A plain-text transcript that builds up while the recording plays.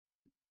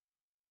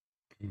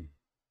Mm.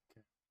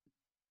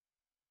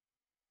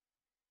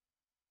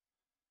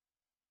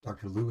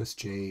 Dr. Louis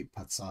J.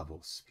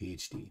 Patsavos,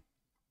 PhD.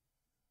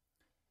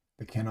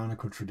 The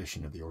Canonical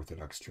Tradition of the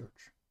Orthodox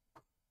Church.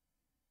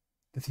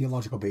 The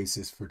theological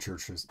basis for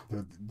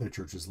the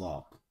Church's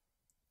law.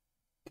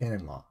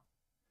 Canon law.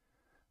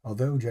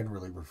 Although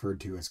generally referred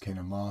to as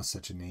canon law,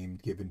 such a name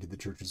given to the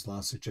Church's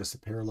law suggests a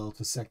parallel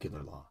to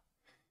secular law.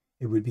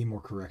 It would be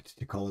more correct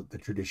to call it the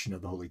tradition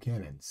of the Holy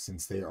Canons,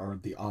 since they are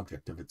the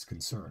object of its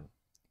concern.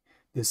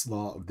 This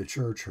law of the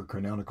Church, her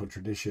canonical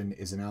tradition,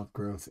 is an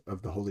outgrowth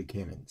of the Holy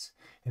Canons,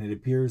 and it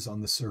appears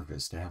on the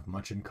surface to have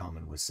much in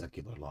common with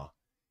secular law,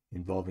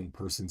 involving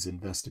persons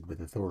invested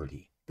with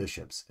authority,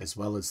 bishops, as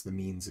well as the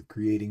means of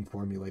creating,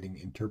 formulating,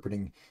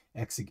 interpreting,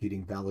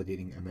 executing,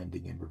 validating,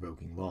 amending, and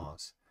revoking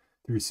laws,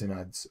 through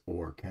synods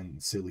or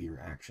conciliar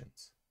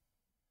actions.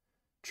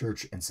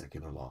 Church and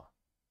secular law.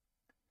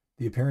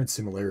 The apparent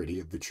similarity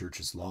of the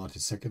Church's law to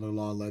secular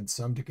law led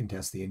some to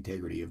contest the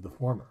integrity of the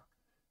former.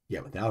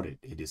 Yet without it,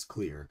 it is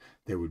clear,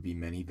 there would be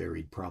many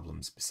varied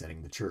problems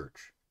besetting the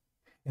Church.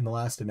 In the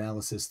last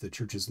analysis, the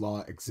Church's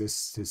law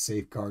exists to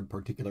safeguard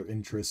particular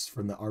interests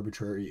from the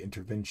arbitrary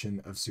intervention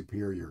of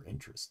superior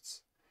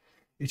interests.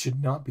 It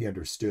should not be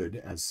understood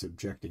as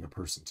subjecting a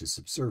person to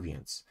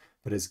subservience,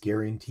 but as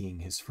guaranteeing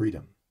his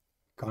freedom.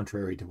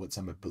 Contrary to what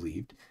some have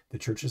believed, the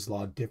Church's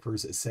law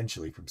differs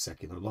essentially from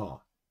secular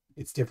law.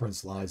 Its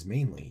difference lies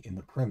mainly in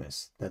the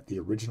premise that the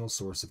original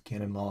source of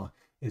canon law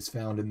is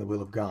found in the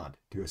will of God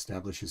to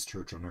establish his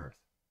church on earth.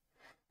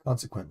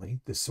 Consequently,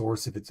 the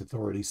source of its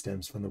authority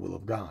stems from the will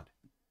of God.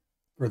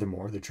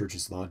 Furthermore, the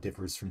Church's law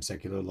differs from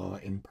secular law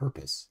in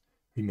purpose,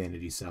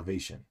 humanity's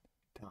salvation,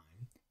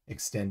 time,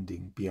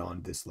 extending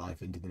beyond this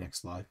life into the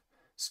next life,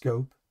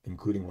 scope,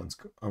 including one's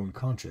own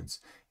conscience,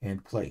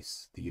 and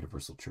place, the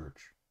universal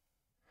church.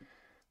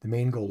 The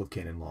main goal of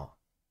canon law.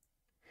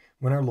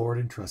 When our Lord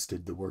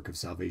entrusted the work of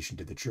salvation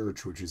to the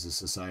Church, which is a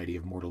society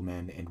of mortal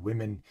men and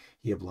women,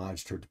 he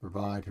obliged her to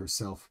provide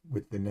herself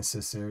with the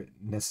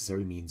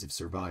necessary means of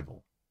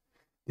survival.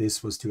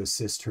 This was to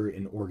assist her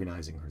in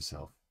organizing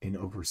herself, in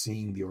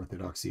overseeing the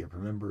orthodoxy of her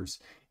members,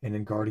 and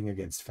in guarding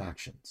against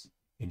factions.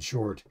 In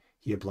short,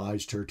 he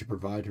obliged her to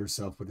provide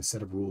herself with a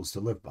set of rules to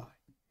live by.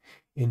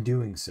 In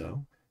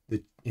so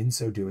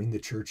doing, the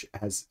Church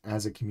as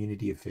a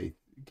community of faith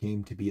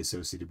came to be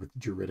associated with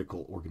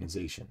juridical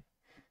organization.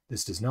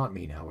 This does not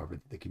mean, however,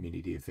 that the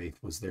community of faith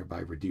was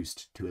thereby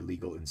reduced to a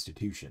legal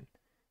institution.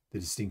 The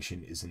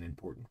distinction is an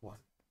important one.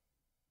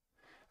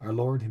 Our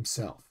Lord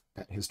himself,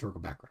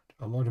 historical background,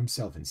 our Lord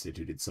himself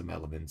instituted some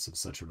elements of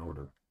such an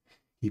order.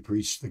 He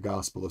preached the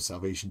gospel of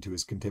salvation to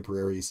his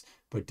contemporaries,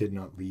 but did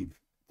not leave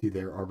to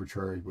their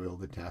arbitrary will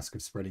the task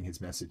of spreading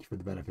his message for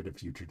the benefit of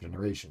future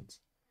generations.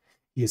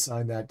 He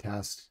assigned that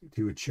task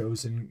to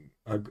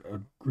a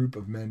group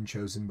of men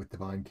chosen with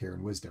divine care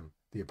and wisdom,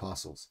 the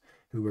apostles,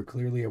 who were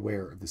clearly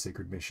aware of the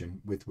sacred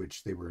mission with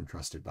which they were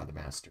entrusted by the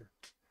Master.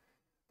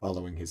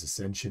 Following his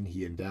ascension,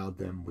 he endowed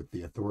them with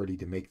the authority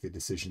to make the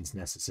decisions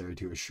necessary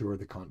to assure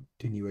the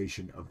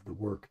continuation of the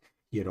work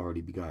he had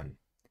already begun.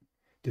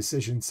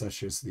 Decisions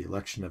such as the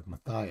election of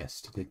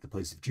Matthias to take the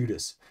place of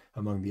Judas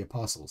among the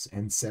apostles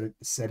and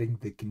setting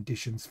the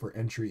conditions for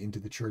entry into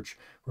the church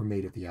were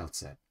made at the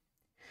outset.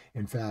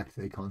 In fact,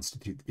 they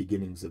constitute the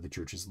beginnings of the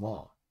Church's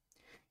law,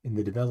 in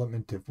the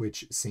development of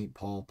which St.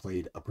 Paul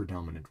played a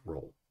predominant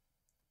role.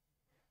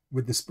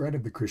 With the spread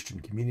of the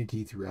Christian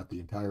community throughout the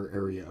entire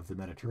area of the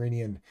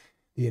Mediterranean,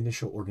 the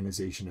initial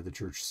organization of the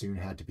Church soon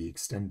had to be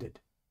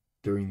extended.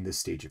 During this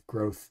stage of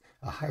growth,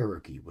 a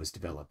hierarchy was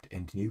developed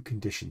and new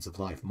conditions of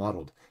life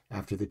modeled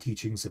after the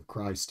teachings of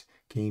Christ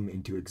came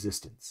into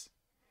existence.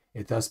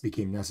 It thus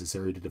became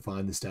necessary to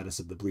define the status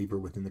of the believer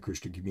within the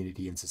Christian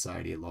community and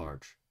society at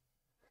large.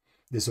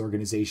 This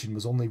organization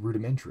was only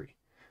rudimentary,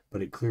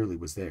 but it clearly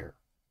was there.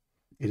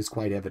 It is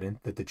quite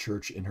evident that the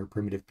Church in her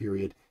primitive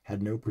period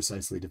had no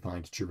precisely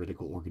defined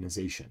juridical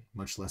organization,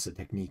 much less a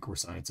technique or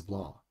science of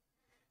law.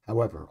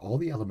 However, all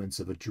the elements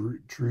of a true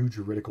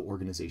juridical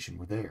organization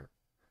were there.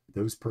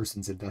 Those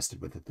persons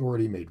invested with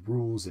authority made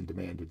rules and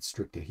demanded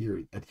strict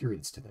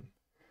adherence to them.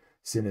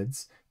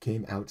 Synods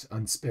came out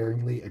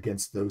unsparingly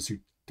against those who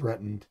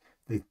threatened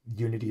the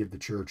unity of the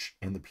Church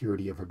and the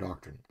purity of her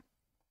doctrine.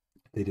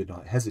 They did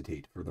not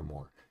hesitate,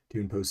 furthermore, to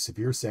impose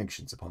severe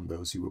sanctions upon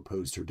those who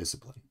opposed her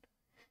discipline.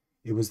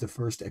 It was the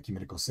First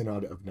Ecumenical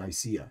Synod of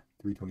Nicaea,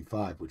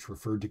 325, which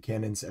referred to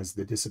canons as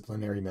the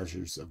disciplinary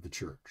measures of the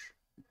Church.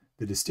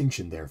 The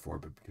distinction, therefore,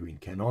 between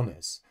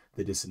canones,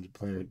 the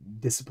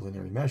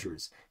disciplinary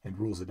measures and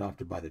rules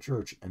adopted by the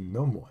Church, and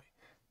nomoi,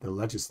 the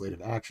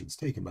legislative actions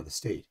taken by the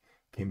state,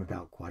 came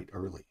about quite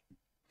early.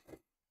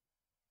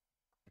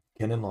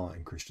 Canon law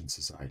in Christian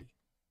society.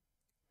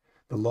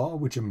 The law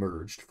which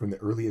emerged from the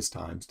earliest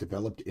times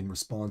developed in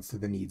response to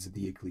the needs of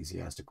the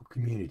ecclesiastical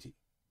community.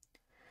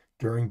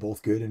 During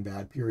both good and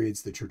bad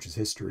periods of the Church's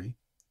history,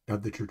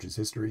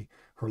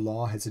 her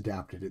law has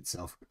adapted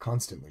itself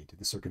constantly to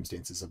the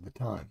circumstances of the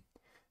time,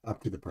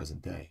 up to the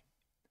present day.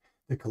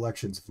 The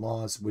collections of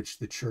laws which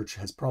the Church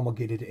has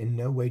promulgated in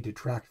no way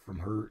detract from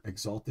her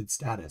exalted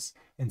status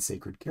and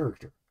sacred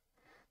character.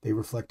 They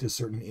reflect a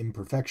certain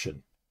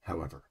imperfection,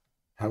 however.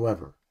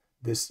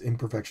 This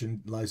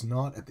imperfection lies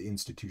not at the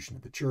institution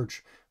of the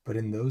Church, but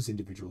in those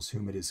individuals of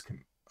whom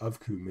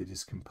it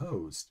is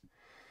composed.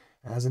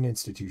 As an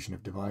institution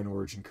of divine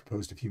origin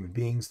composed of human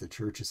beings, the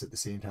Church is at the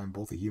same time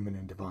both a human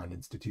and divine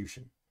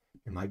institution.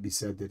 It might be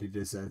said that it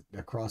is at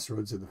a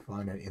crossroads of the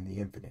finite and the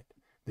infinite,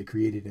 the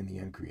created and the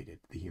uncreated,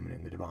 the human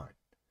and the divine.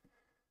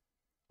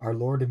 Our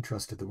Lord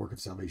entrusted the work of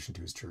salvation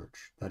to his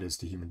Church, that is,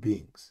 to human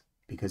beings.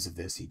 Because of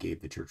this, he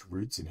gave the Church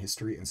roots in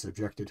history and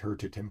subjected her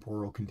to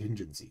temporal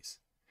contingencies.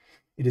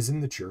 It is in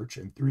the Church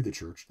and through the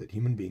Church that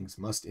human beings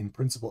must in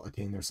principle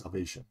attain their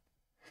salvation.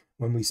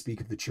 When we speak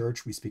of the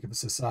Church, we speak of a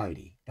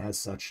society. As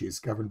such, she is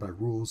governed by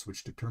rules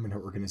which determine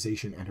her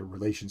organization and her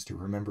relations to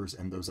her members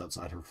and those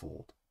outside her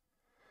fold.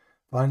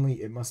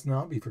 Finally, it must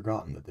not be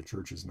forgotten that the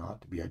Church is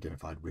not to be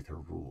identified with her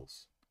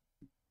rules.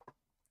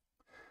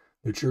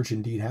 The Church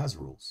indeed has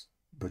rules,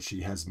 but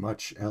she has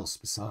much else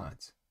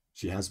besides.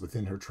 She has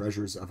within her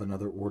treasures of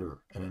another order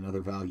and another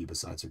value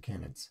besides her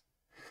canons.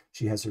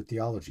 She has her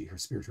theology, her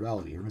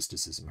spirituality, her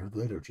mysticism, her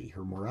liturgy,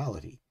 her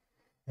morality,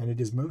 and it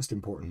is most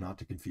important not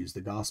to confuse the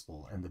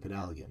gospel and the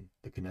pedalion,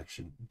 the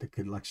collection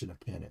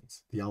of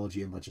canons,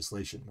 theology and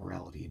legislation,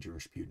 morality and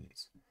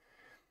jurisprudence.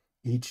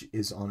 Each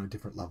is on a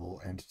different level,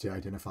 and to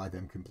identify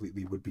them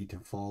completely would be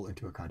to fall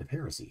into a kind of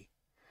heresy.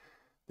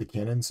 The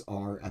canons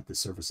are at the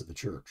service of the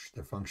Church.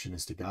 Their function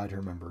is to guide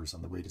her members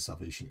on the way to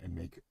salvation and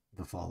make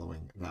the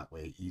following that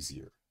way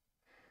easier.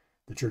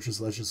 The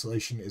Church's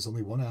legislation is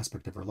only one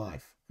aspect of her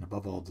life, and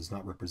above all does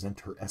not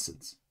represent her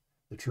essence.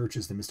 The Church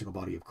is the mystical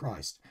body of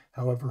Christ.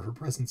 However, her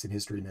presence in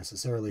history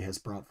necessarily has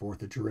brought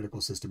forth a juridical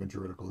system and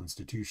juridical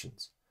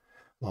institutions.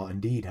 Law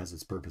indeed has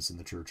its purpose in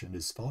the Church and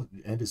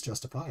is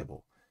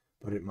justifiable,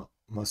 but it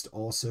must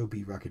also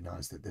be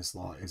recognized that this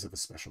law is of a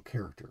special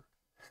character.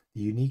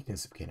 The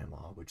uniqueness of canon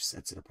law, which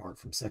sets it apart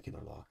from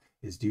secular law,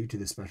 is due to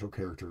the special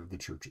character of the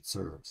Church it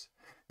serves.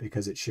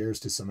 Because it shares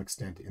to some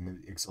extent in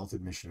the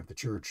exalted mission of the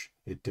Church,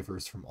 it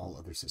differs from all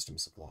other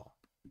systems of law.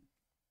 I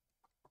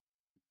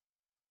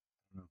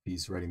don't know if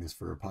he's writing this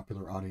for a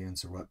popular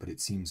audience or what, but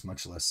it seems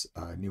much less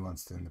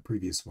nuanced than the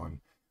previous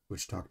one,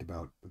 which talked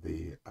about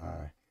the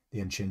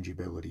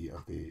unchangeability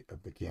of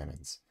the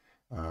canons.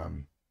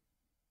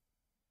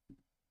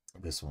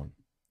 This one,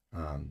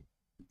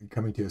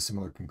 coming to a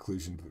similar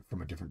conclusion but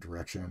from a different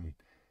direction,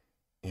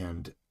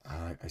 and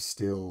I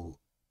still,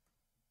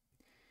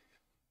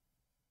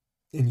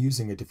 in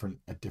using a different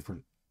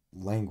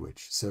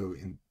language. So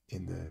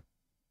in the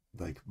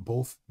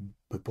both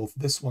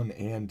this one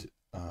and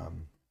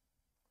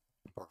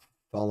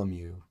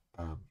Bartholomew,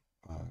 or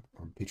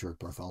Patriarch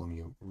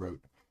Bartholomew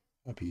wrote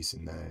a piece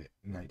in the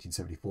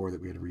 1974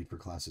 that we had to read for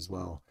class as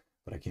well,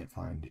 but I can't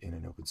find in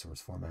an open source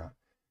format.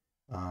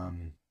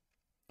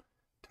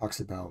 Talks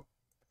about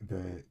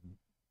the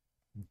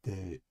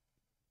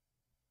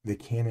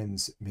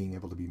canons being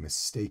able to be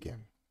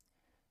mistaken,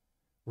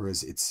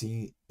 whereas it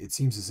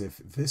seems as if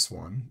this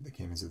one, the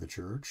canons of the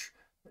Church,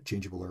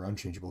 changeable or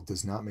unchangeable,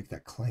 does not make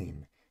that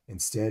claim.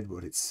 Instead,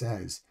 what it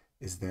says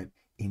is that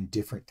in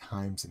different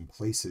times and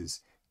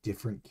places,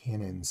 different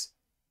canons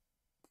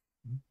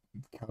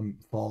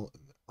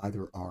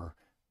are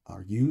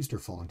used or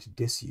fall into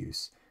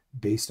disuse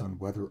based on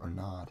whether or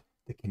not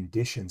the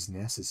conditions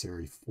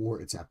necessary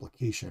for its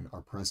application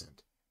are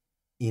present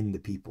in the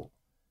people.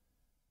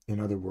 In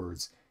other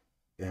words,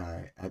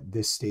 at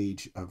this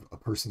stage of a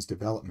person's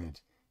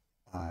development,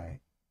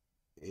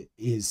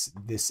 is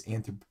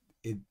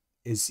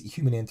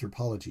human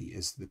anthropology,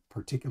 is the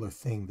particular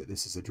thing that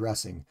this is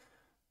addressing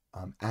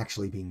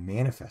actually being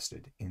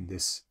manifested in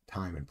this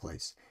time and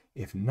place?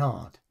 If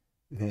not,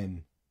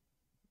 then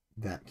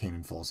that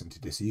canon falls into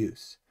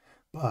disuse.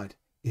 But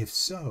if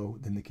so,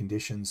 then the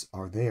conditions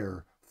are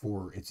there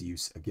for its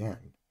use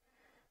again.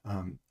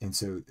 And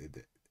so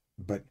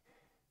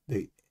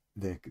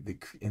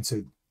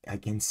I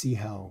can see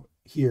how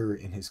here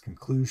in his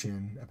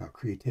conclusion about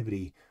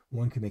creativity,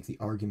 one could make the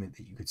argument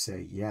that you could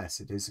say,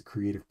 yes, it is a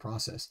creative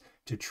process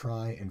to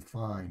try and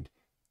find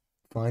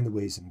the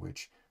ways in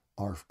which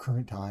our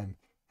current time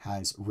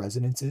has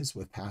resonances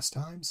with past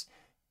times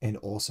and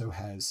also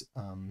has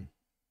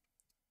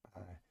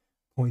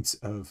points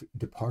of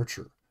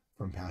departure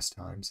from past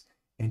times,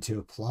 and to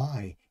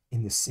apply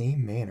in the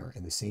same manner,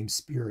 in the same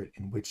spirit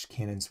in which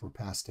canons were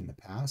passed in the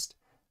past,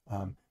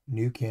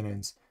 new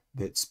canons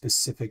that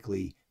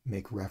specifically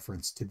make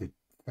reference to the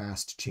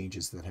fast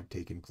changes that have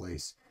taken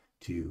place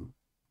to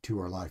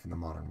our life in the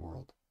modern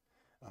world,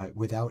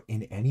 without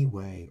in any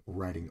way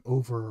writing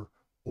over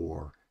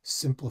or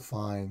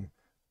simplifying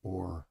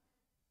or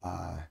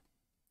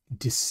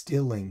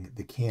distilling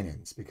the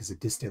canons, because a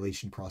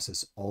distillation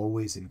process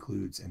always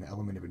includes an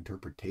element of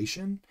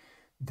interpretation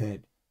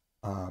that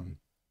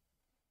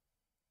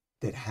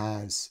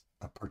has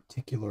a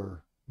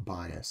particular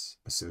bias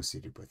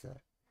associated with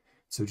it.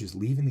 So just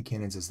leaving the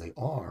canons as they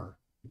are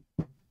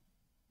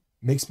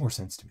makes more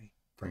sense to me,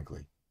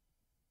 frankly,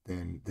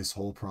 than this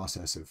whole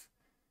process of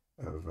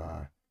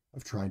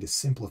of trying to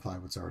simplify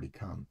what's already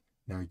come.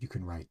 Now you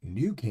can write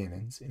new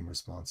canons in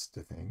response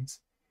to things,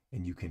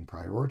 and you can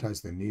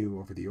prioritize the new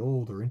over the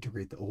old or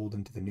integrate the old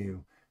into the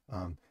new.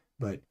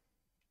 But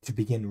to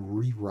begin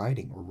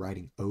rewriting or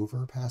writing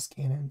over past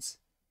canons,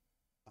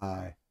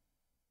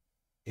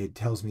 it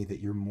tells me that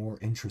you're more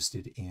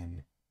interested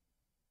in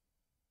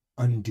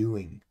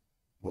undoing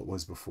what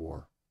was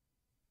before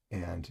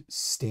and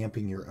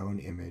stamping your own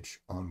image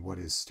on what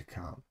is to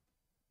come,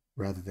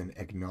 rather than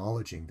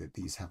acknowledging that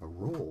these have a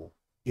role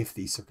if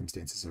these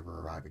circumstances ever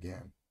arrive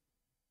again.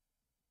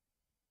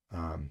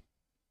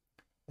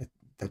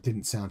 That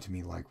didn't sound to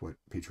me like what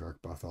Patriarch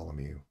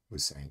Bartholomew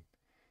was saying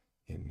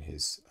in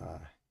his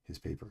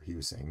paper. He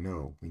was saying,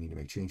 no, we need to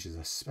make changes,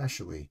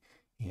 especially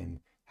in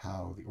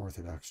how the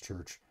Orthodox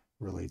Church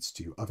relates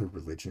to other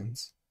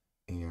religions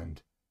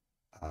and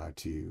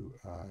to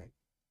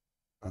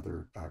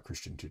other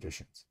Christian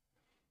traditions.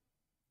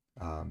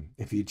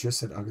 If he just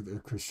said other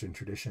Christian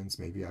traditions,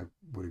 maybe I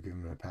would have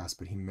given him a pass,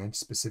 but he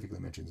specifically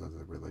mentions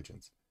other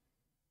religions,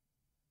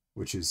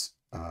 which is,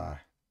 I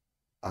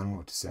don't know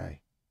what to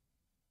say.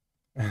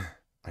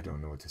 I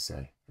don't know what to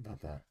say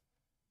about that.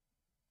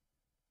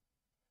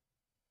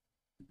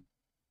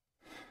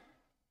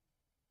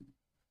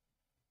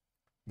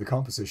 The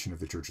composition of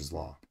the Church's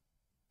law.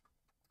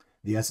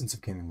 The essence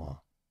of canon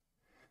law.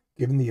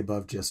 Given the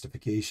above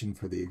justification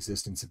for the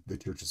existence of the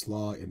Church's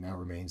law, it now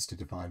remains to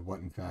define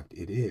what in fact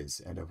it is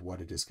and of what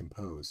it is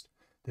composed.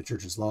 The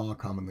Church's law,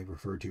 commonly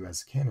referred to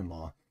as canon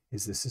law,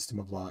 is the system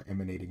of law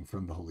emanating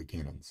from the holy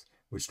canons,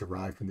 which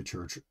derive from the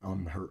Church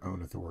on her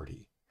own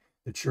authority.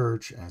 The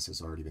Church, as has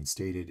already been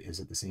stated, is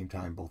at the same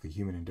time both a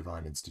human and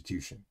divine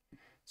institution,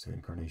 so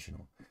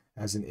incarnational.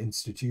 As an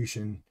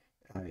institution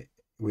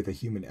with a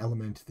human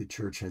element, the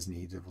Church has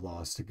need of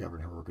laws to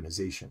govern her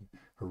organization,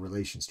 her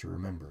relations to her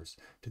members,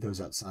 to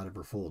those outside of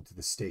her fold, to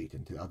the state,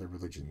 and to other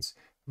religions,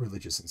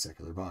 religious and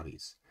secular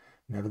bodies.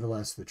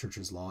 Nevertheless, the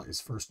Church's law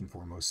is first and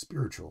foremost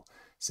spiritual,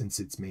 since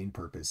its main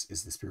purpose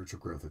is the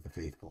spiritual growth of the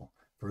faithful.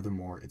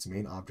 Furthermore, its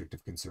main object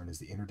of concern is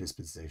the inner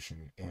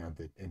disposition and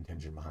the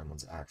intention behind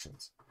one's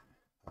actions.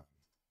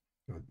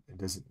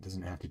 It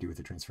doesn't have to do with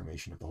the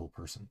transformation of the whole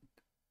person.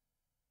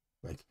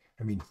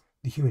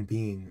 The human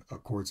being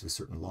accords with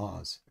certain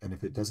laws, and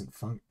if it doesn't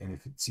and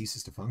if it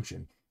ceases to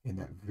function in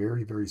that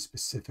very, very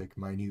specific,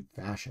 minute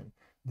fashion,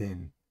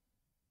 then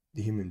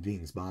the human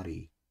being's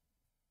body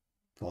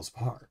falls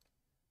apart.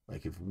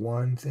 Like if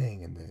one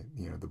thing in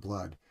the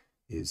blood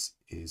is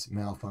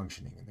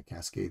malfunctioning in the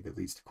cascade that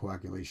leads to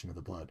coagulation of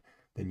the blood,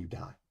 then you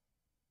die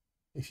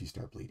if you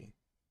start bleeding.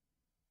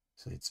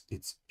 So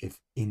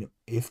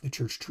if the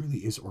Church truly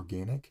is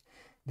organic,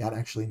 that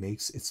actually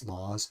makes its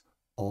laws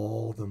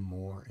all the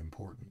more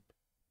important.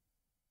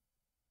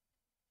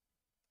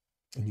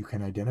 And you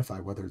can identify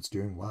whether it's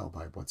doing well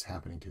by what's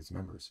happening to its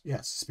members.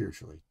 Yes,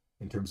 spiritually,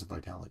 in terms of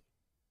vitality.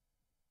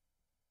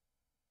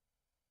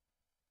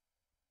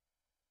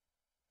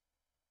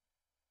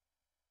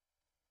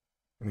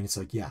 It's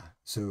like, yeah,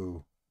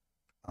 so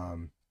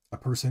a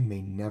person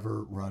may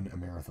never run a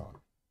marathon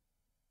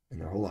in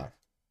their whole life,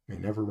 may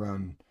never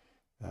run,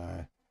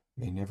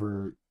 may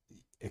never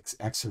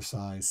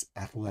exercise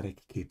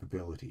athletic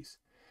capabilities.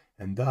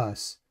 And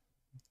thus,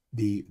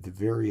 the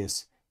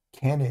various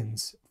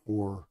canons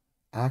for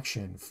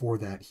action for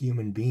that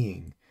human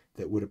being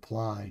that would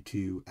apply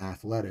to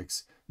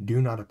athletics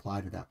do not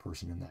apply to that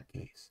person in that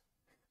case.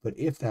 But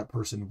if that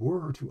person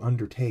were to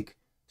undertake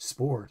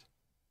sport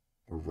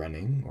or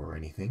running or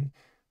anything,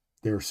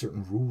 there are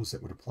certain rules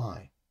that would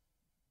apply.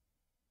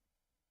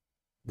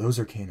 Those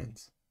are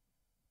canons.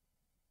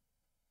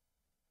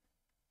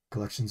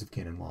 Collections of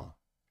canon law.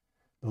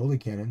 The holy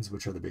canons,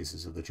 which are the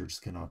basis of the Church's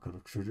canonical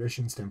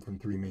tradition, stem from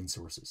three main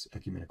sources: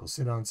 ecumenical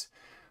synods,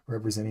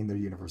 representing the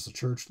universal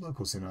Church;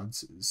 local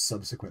synods,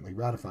 subsequently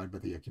ratified by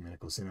the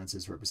ecumenical synods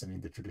as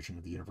representing the tradition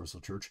of the universal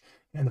Church;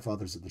 and the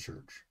Fathers of the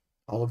Church.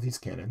 All of these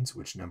canons,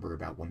 which number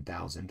about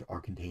 1,000,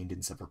 are contained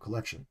in several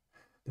collections.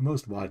 The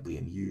most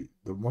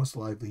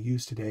widely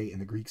used today in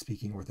the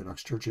Greek-speaking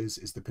Orthodox churches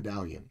is the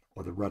pedalion,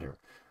 or the rudder,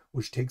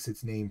 which takes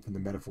its name from the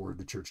metaphor of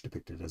the Church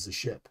depicted as a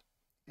ship,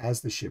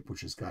 as the ship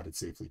which is guided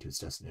safely to its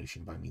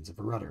destination by means of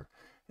a rudder.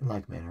 In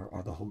like manner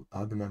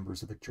are the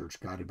members of the Church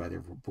guided by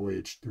their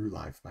voyage through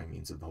life by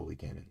means of the holy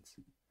canons.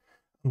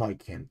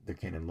 Unlike the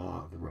canon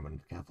law of the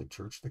Roman Catholic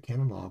Church, the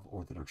canon law of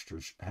Orthodox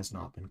Church has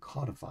not been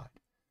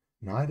codified.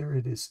 Neither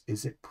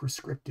is it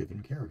prescriptive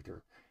in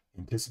character,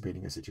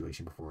 anticipating a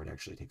situation before it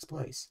actually takes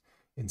place.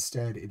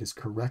 Instead, it is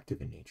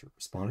corrective in nature,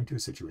 responding to a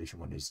situation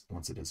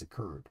once it has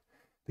occurred.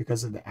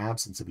 Because of the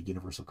absence of a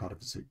universal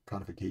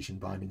codification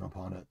binding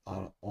upon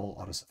all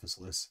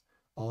autocephalous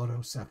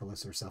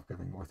or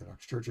self-governing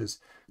Orthodox churches,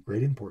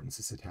 great importance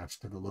is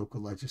attached to the local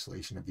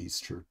legislation of these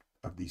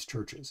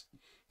churches.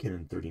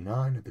 Canon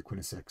 39 of the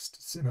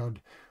Quinisext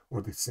Synod,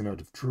 or the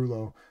Synod of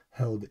Trullo,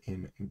 held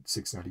in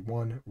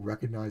 691,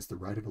 recognized the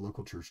right of a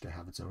local church to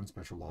have its own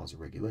special laws or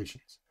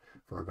regulations.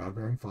 For our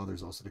God-bearing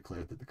fathers also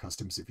declared that the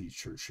customs of each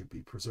church should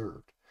be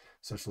preserved.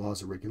 Such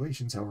laws or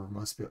regulations, however,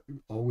 must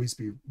always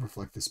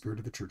reflect the spirit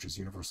of the Church's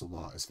universal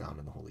law as found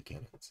in the Holy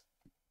Canons.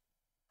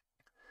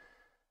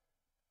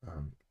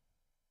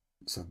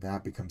 So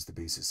that becomes the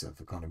basis of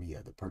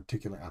economia, the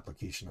particular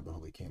application of the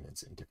Holy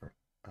Canons in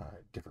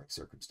different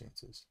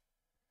circumstances.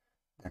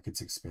 That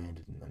gets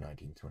expanded in the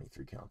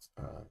 1923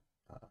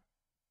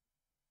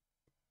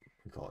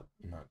 we call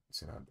it not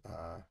Synod,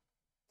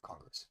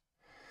 Congress.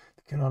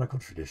 The canonical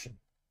tradition.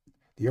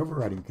 The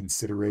overriding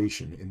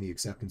consideration in the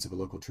acceptance of a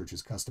local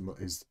church's custom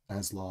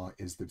as law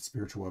is the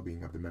spiritual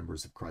well-being of the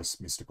members of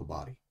Christ's mystical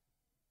body.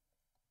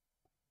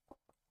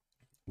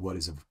 What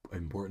is of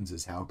importance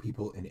is how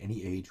people in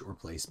any age or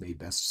place may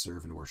best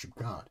serve and worship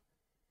God.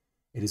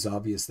 It is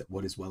obvious that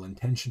what is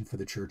well-intentioned for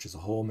the church as a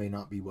whole may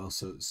not be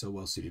so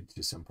well suited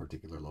to some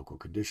particular local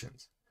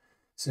conditions.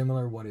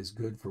 Similar, what is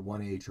good for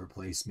one age or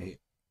place may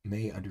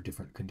under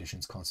different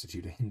conditions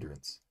constitute a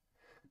hindrance.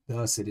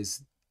 Thus, it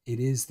is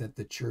that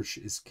the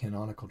Church's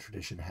canonical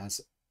tradition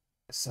has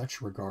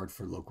such regard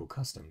for local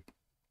custom.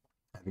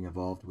 Having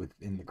evolved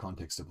within the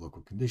context of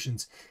local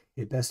conditions,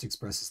 it best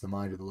expresses the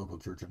mind of the local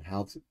church on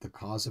how the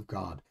cause of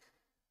God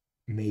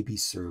may be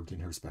served in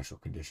her special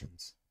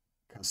conditions.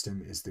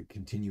 Custom is the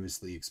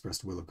continuously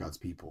expressed will of God's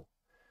people.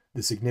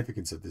 The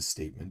significance of this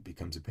statement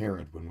becomes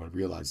apparent when one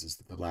realizes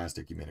that the last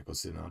ecumenical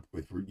synod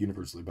with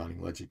universally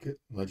binding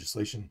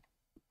legislation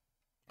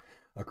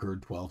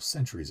occurred 12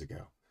 centuries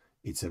ago,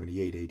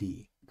 878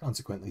 AD.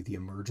 Consequently, the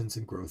emergence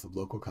and growth of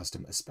local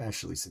custom,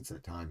 especially since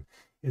that time,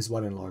 is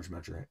what in large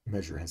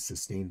measure has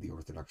sustained the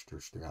Orthodox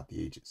Church throughout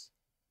the ages.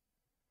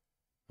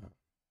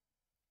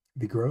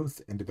 The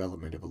growth and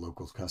development of a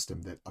local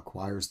custom that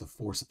acquires the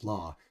force of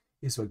law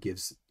is what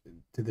gives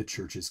to the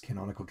Church's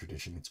canonical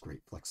tradition its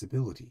great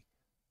flexibility.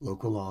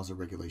 Local laws or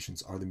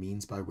regulations are the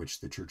means by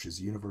which the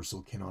Church's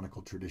universal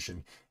canonical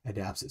tradition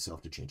adapts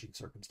itself to changing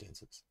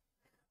circumstances.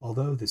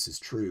 Although this is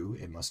true,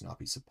 it must not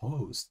be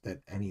supposed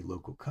that any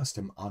local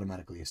custom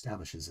automatically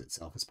establishes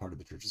itself as part of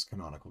the Church's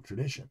canonical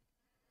tradition.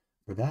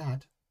 For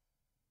that,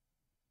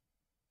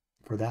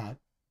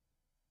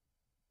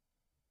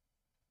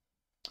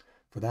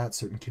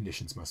 certain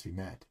conditions must be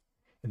met.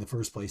 In the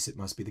first place, it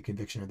must be the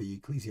conviction of the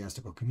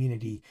ecclesiastical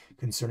community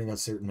concerning a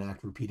certain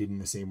act repeated in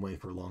the same way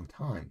for a long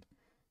time.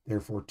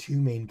 Therefore,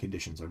 two main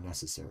conditions are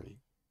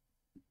necessary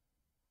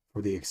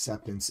for the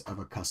acceptance of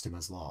a custom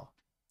as law.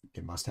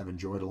 It must have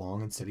enjoyed a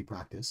long and steady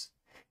practice,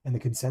 and the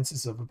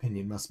consensus of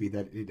opinion must be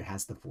that it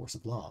has the force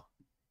of law.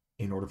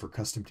 In order for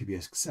custom to be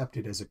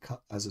accepted as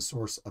a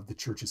source of the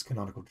Church's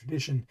canonical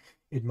tradition,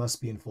 it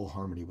must be in full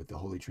harmony with the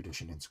Holy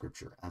Tradition and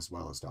Scripture, as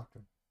well as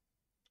doctrine.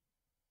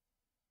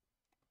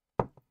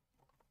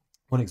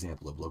 One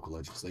example of local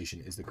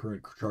legislation is the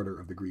current charter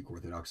of the Greek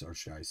Orthodox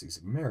Archdiocese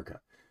of America.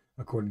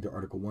 According to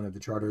Article 1 of the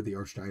charter, the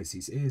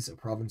Archdiocese is a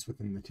province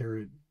within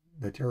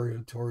the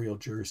territorial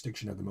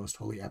jurisdiction of the Most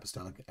Holy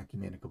Apostolic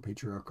Ecumenical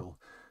Patriarchal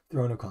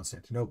Throne of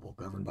Constantinople,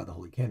 governed by the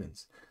Holy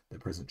Canons, the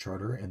present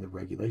charter and the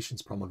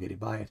regulations promulgated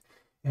by it,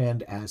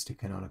 and as to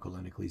canonical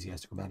and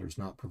ecclesiastical matters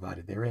not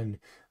provided therein,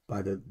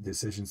 by the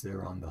decisions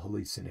thereon the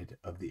Holy Synod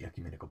of the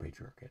Ecumenical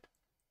Patriarchate.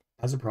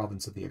 As a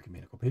province of the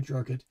Ecumenical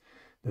Patriarchate,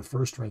 the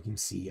first-ranking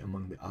see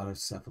among the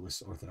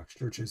autocephalous Orthodox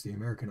churches, the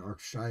American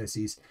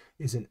Archdiocese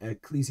is an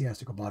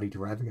ecclesiastical body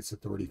deriving its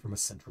authority from a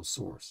central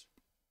source.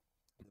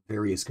 The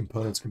various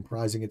components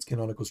comprising its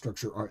canonical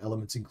structure are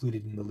elements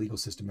included in the legal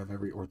system of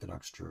every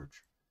Orthodox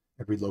church,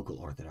 every local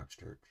Orthodox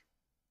church.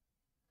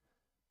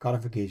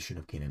 Codification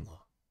of canon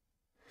law.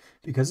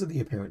 Because of the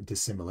apparent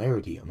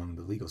dissimilarity among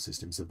the legal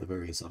systems of the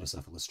various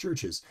autocephalous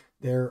churches,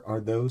 there are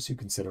those who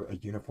consider a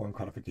uniform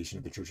codification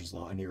of the church's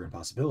law a near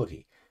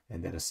impossibility,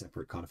 and that a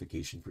separate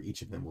codification for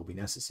each of them will be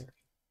necessary.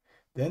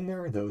 Then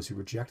there are those who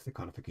reject the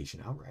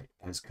codification outright,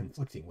 as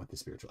conflicting with the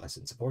spiritual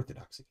essence of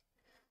orthodoxy.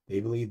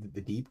 They believe that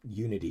the deep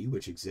unity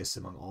which exists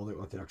among all the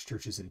Orthodox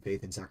churches in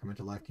faith and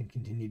sacramental life can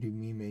continue to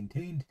be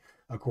maintained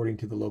according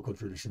to the local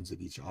traditions of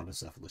each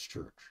autocephalous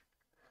church.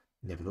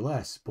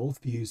 Nevertheless,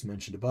 both views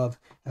mentioned above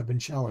have been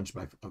challenged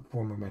by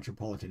former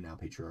Metropolitan, now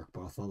Patriarch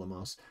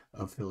Bartholomos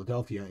of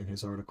Philadelphia, in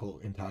his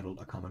article entitled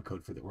A Common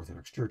Code for the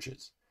Orthodox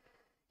Churches.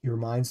 He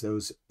reminds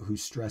those who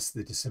stress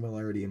the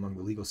dissimilarity among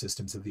the legal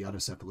systems of the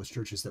autocephalous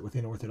churches that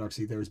within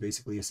Orthodoxy there is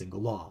basically a single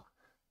law,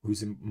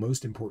 whose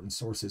most important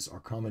sources are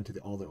common to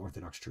all the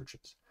Orthodox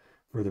churches.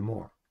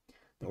 Furthermore,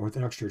 the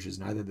Orthodox Church is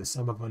neither the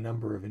sum of a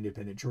number of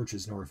independent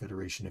churches nor a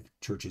federation of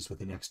churches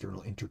with an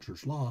external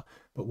interchurch law,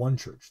 but one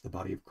church, the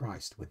body of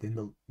Christ,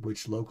 within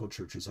which local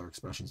churches are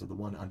expressions of the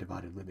one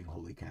undivided living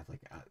Holy Catholic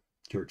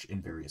Church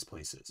in various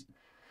places.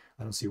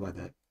 I don't see why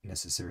that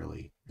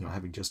necessarily,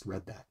 having just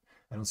read that,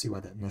 I don't see why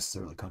that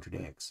necessarily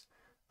contradicts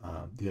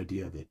the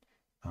idea that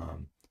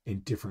in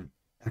different,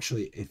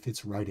 actually it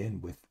fits right in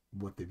with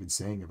what they've been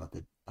saying about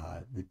the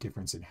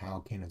difference in how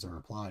canons are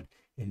applied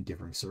in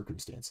different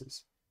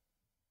circumstances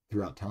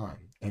throughout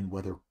time, and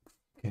whether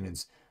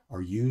canons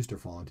are used or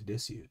fall into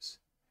disuse.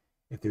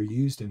 If they're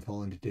used and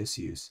fall into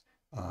disuse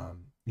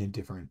in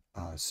different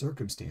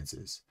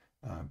circumstances,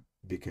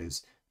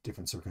 because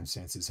different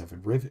circumstances have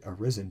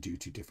arisen due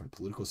to different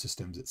political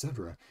systems,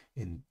 etc.,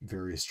 in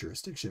various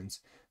jurisdictions,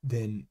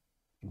 then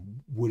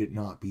would it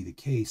not be the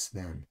case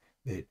then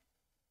that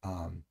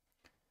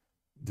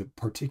the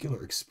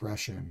particular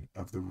expression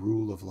of the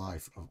rule of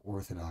life of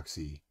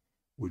orthodoxy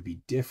would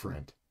be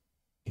different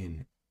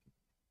in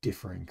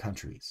differing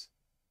countries?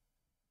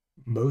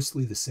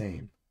 Mostly the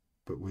same,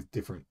 but with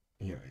different,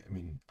 I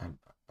mean, I'm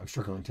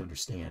struggling to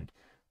understand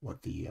what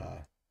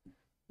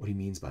what he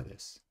means by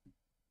this.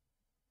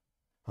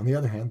 On the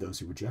other hand, those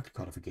who reject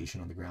codification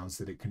on the grounds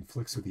that it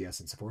conflicts with the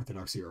essence of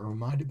orthodoxy are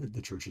reminded that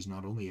the Church is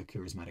not only a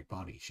charismatic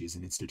body, she is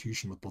an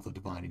institution with both a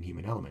divine and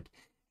human element,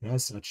 and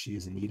as such, she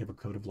is in need of a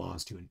code of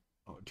laws to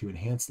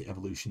enhance the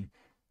evolution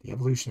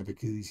of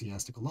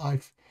ecclesiastical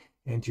life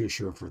and to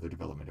assure further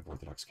development of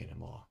Orthodox canon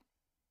law.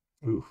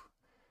 Ooh,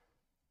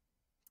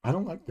 I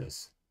don't like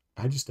this.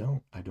 I just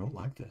don't. I don't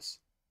like this.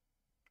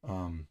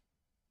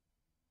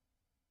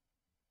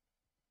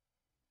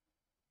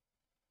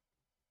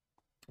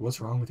 What's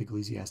wrong with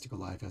ecclesiastical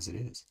life as it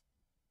is?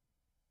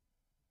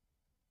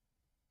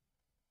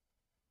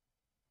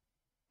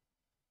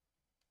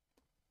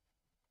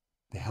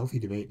 The healthy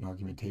debate and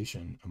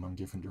argumentation among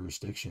different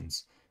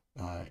jurisdictions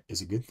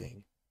is a good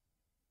thing.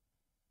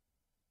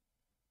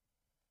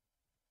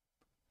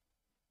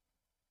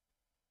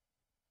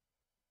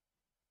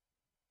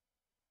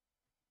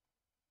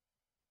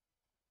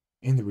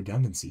 And the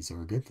redundancies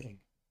are a good thing.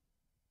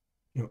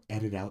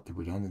 Edit out the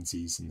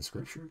redundancies in the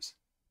scriptures.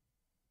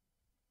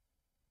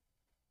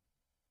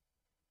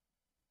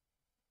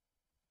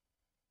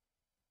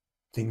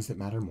 Things that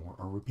matter more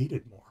are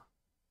repeated more.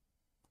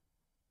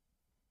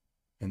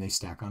 And they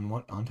stack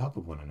on top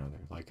of one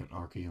another, like an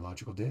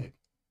archaeological dig.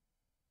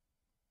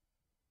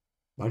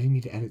 Why do you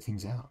need to edit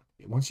things out?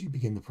 Once you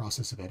begin the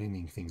process of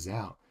editing things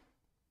out,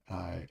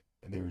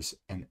 there's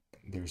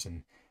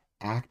an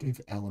active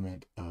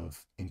element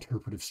of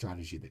interpretive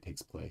strategy that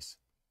takes place.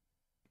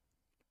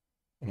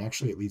 And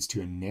actually it leads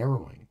to a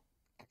narrowing,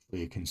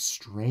 actually a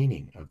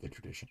constraining of the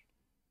tradition,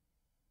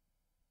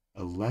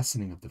 a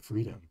lessening of the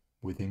freedom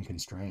within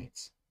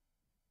constraints.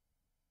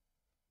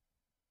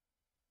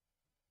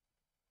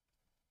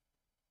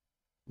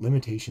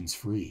 Limitations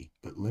free,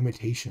 but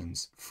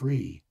limitations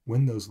free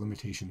when those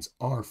limitations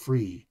are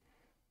free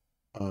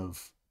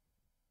of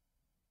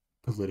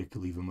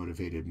politically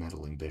motivated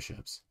meddling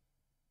bishops.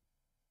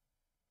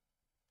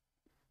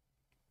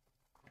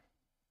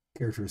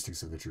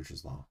 Characteristics of the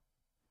Church's law.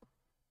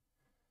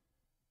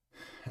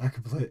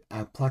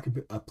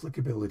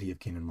 Applicability of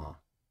canon law.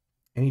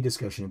 Any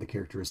discussion of the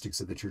characteristics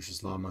of the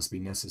Church's law must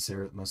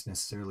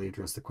necessarily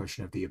address the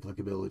question of the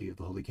applicability of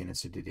the holy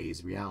canons to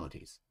today's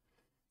realities.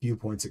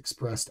 Viewpoints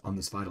expressed on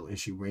this vital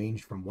issue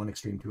range from one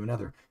extreme to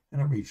another and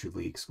are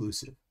mutually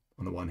exclusive.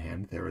 On the one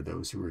hand, there are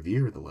those who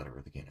revere the letter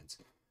of the canons,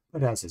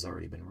 but as has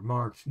already been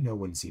remarked, no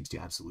one seems to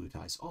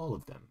absolutize all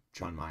of them.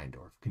 John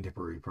Meyendorff,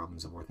 Contemporary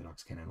Problems of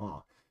Orthodox Canon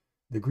Law,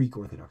 The Greek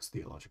Orthodox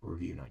Theological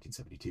Review,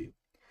 1972.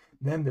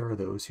 Then there are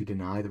those who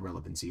deny the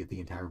relevancy of the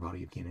entire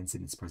body of canons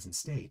in its present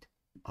state.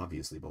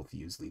 Obviously, both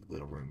views leave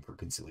little room for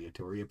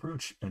conciliatory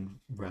approach and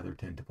rather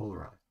tend to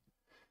polarize.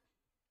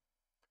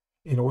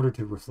 In order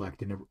to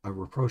reflect in a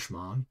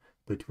rapprochement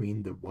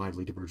between the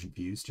widely divergent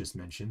views just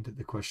mentioned,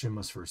 the question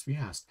must first be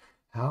asked,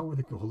 how were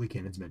the holy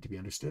canons meant to be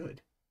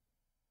understood?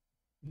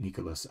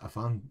 Nicholas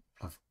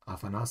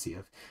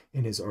Afanasiev,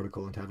 in his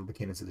article entitled The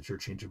Canons of the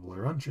Church, Changeable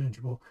or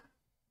Unchangeable,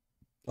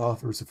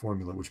 offers a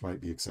formula which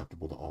might be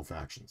acceptable to all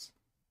factions.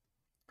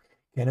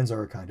 Canons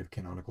are a kind of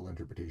canonical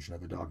interpretation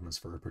of the dogmas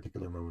for a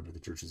particular moment of the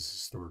Church's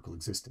historical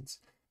existence.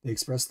 They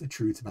express the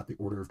truth about the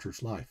order of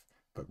church life,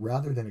 but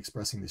rather than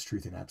expressing this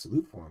truth in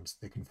absolute forms,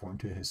 they conform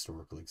to a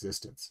historical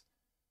existence.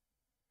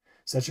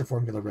 Such a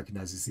formula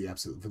recognizes the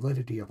absolute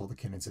validity of all the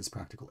canons as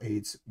practical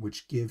aids,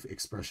 which give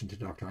expression to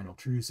doctrinal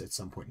truths at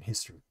some point in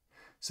history.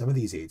 Some of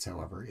these aids,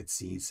 however, it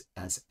sees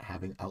as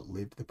having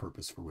outlived the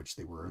purpose for which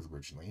they were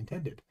originally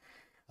intended,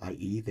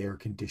 i.e., they are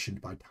conditioned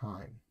by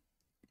time.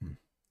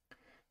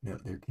 No,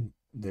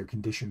 they're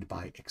conditioned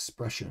by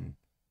expression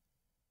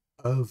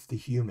of the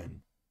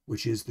human,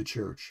 which is the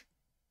church,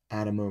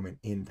 at a moment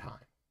in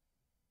time.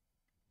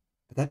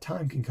 But that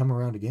time can come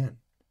around again.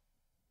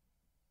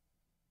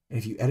 And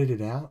if you edit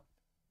it out,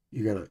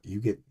 you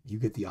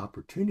get the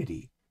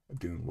opportunity of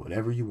doing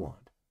whatever you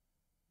want.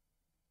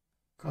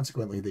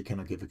 Consequently, they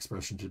cannot give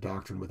expression to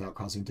doctrine without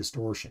causing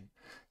distortion,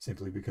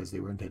 simply because they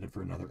were intended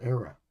for another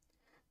era.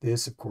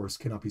 This, of course,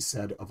 cannot be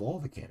said of all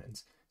the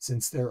canons,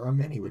 since there are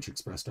many which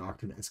express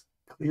doctrine as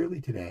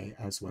clearly today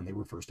as when they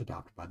were first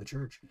adopted by the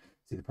Church.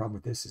 See, the problem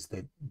with this is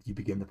that you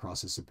begin the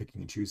process of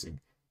picking and choosing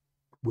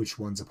which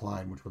ones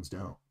apply and which ones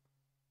don't.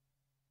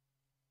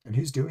 And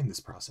who's doing this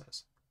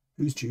process?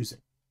 Who's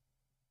choosing?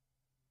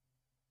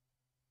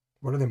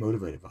 What are they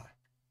motivated by?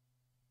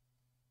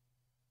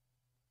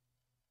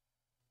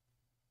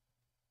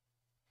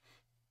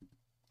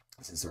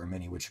 Since there are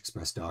many which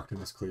express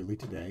doctrine as clearly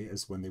today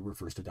as when they were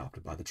first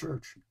adopted by the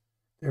Church.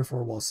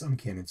 Therefore, while some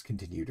canons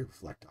continue to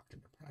reflect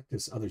doctrine and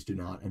practice, others do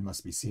not and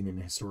must be seen in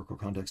a historical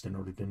context in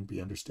order to be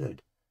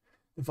understood.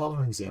 The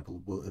following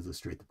example will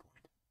illustrate the point.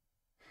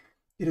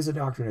 It is a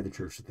doctrine of the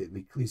Church that the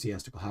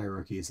ecclesiastical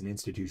hierarchy is an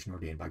institution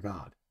ordained by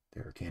God.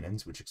 There are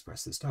canons which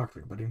express this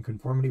doctrine, but in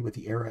conformity with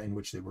the era in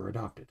which they were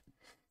adopted.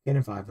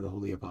 Canon 5 of the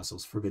Holy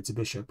Apostles forbids a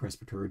bishop,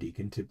 presbyter, or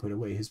deacon to put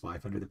away his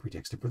wife under the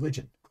pretext of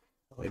religion.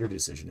 A later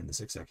decision in the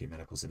Sixth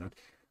Ecumenical Synod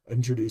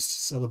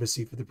introduced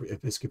celibacy for the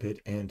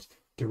episcopate and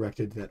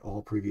directed that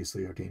all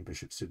previously ordained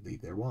bishops should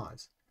leave their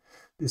wives.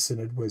 This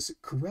synod was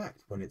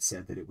correct when it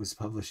said that it was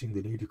publishing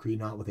the new decree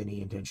not with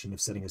any intention of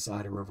setting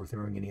aside or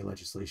overthrowing any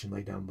legislation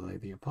laid down by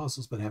the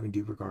apostles, but having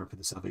due regard for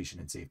the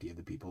salvation and safety of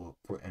the people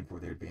and for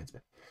their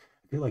advancement.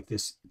 I feel like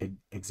this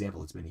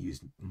example has been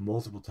used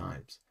multiple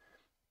times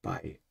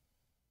by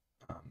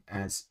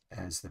as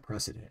the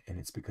precedent, and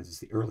it's because it's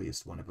the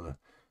earliest one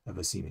of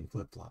a seeming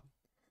flip-flop.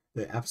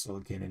 The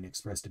Apostolic Canon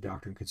expressed a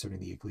doctrine concerning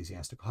the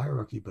ecclesiastical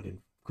hierarchy, but in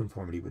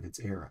conformity with its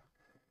era.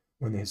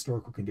 When the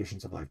historical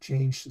conditions of life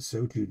changed,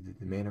 so too did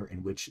the manner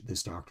in which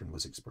this doctrine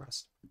was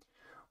expressed.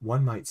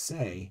 One might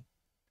say,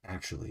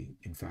 actually,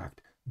 in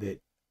fact, that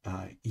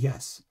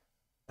yes,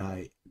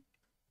 I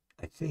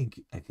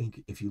think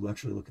if you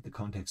actually look at the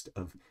context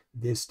of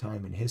this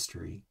time in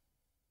history,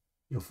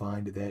 you'll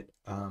find that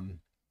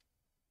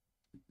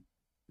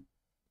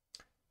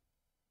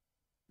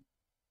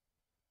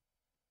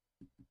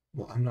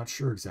well, I'm not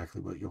sure exactly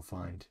what you'll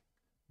find,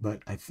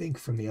 but I think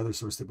from the other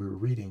source that we were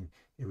reading,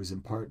 it was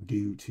in part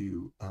due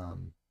to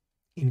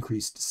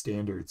increased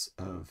standards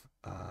of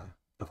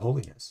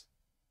holiness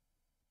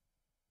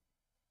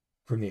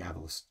from the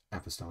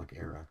apostolic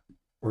era,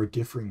 or a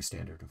differing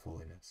standard of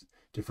holiness,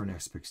 different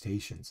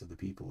expectations of the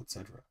people,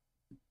 etc.,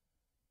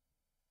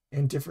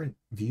 and different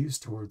views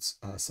towards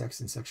sex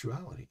and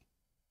sexuality,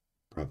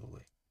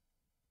 probably.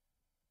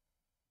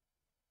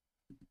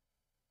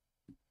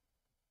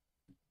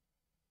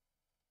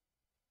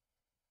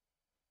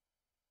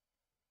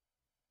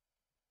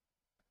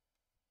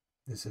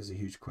 This has a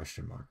huge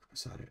question mark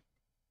beside it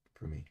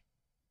for me.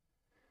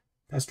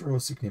 Pastoral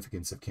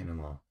significance of canon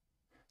law.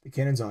 The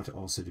canons ought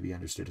also to be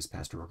understood as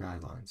pastoral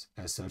guidelines.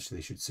 As such,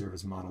 they should serve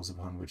as models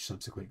upon which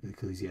subsequent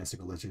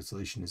ecclesiastical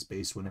legislation is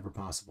based whenever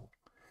possible.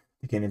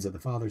 The canons of the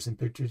Fathers in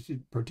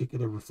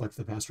particular reflect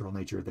the pastoral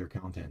nature of their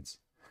contents.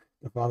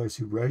 The Fathers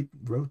who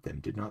wrote them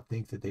did not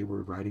think that they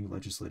were writing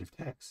legislative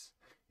texts.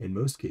 In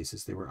most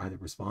cases, they were either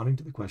responding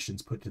to the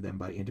questions put to them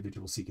by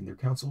individuals seeking their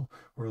counsel,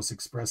 or else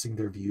expressing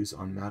their views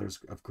on matters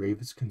of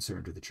gravest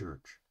concern to the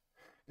Church.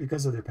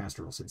 Because of their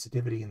pastoral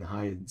sensitivity and the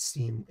high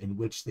esteem in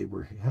which they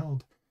were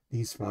held,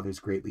 these fathers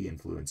greatly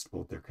influenced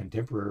both their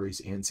contemporaries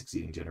and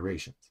succeeding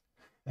generations.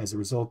 As a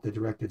result, the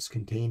directives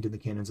contained in the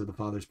canons of the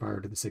Fathers prior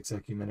to the Sixth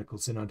Ecumenical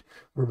Synod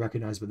were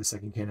recognized by the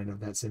Second Canon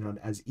of that Synod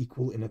as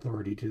equal in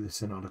authority to the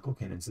synodical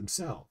canons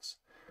themselves.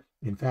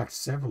 In fact,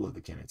 several of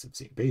the canons of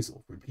St.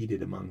 Basil,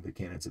 repeated among the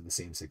canons of the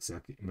same Sixth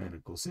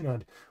Ecumenical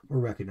Synod, were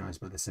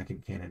recognized by the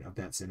Second Canon of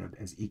that Synod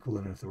as equal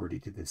in authority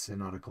to the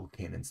synodical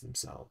canons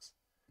themselves.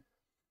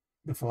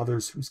 The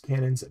Fathers whose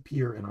canons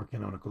appear in our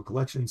canonical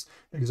collections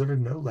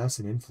exerted no less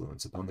an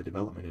influence upon the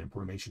development and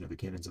formation of the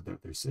canons of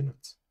their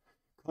synods.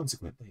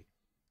 Consequently,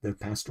 the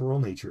pastoral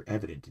nature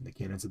evident in the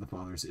canons of the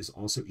Fathers is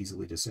also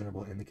easily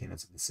discernible in the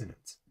canons of the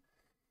synods.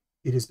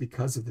 It is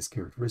because of this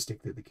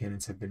characteristic that the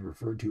canons have been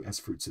referred to as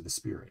fruits of the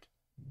Spirit,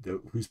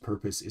 whose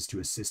purpose is to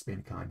assist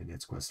mankind in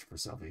its quest for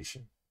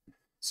salvation.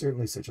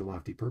 Certainly, such a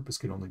lofty purpose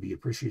can only be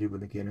appreciated when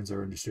the canons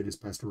are understood as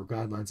pastoral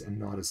guidelines and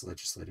not as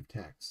legislative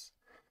texts.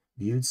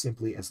 Viewed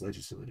simply as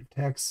legislative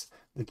texts,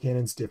 the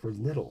canons differ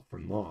little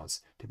from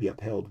laws to be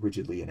upheld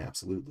rigidly and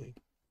absolutely.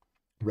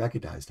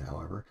 Recognized,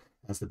 however,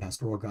 as the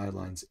pastoral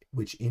guidelines,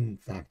 which in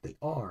fact they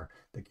are,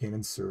 the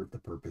canons serve the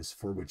purpose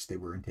for which they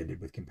were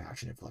intended with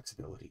compassion and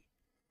flexibility.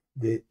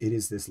 It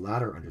is this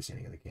latter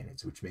understanding of the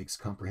canons which makes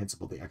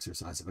comprehensible the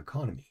exercise of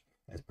economy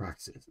as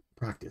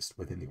practiced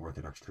within the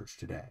Orthodox Church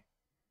today.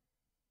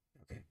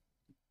 Okay,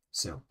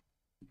 so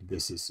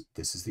this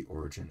is the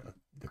origin of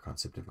the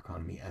concept of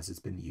economy as it's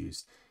been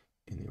used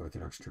in the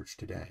Orthodox Church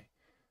today,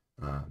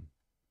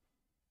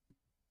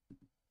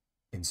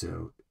 and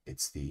so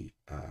it's the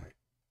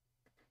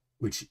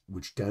which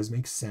does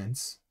make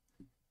sense.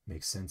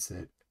 Makes sense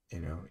that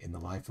in the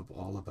life of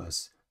all of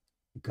us,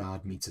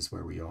 God meets us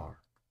where we are.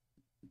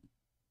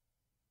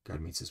 God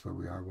meets us where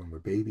we are when we're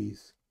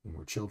babies, when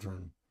we're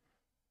children,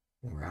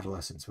 when we're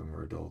adolescents, when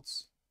we're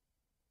adults,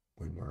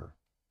 when we're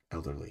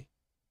elderly.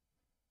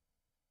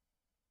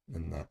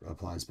 And that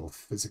applies both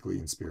physically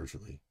and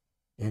spiritually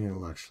and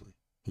intellectually.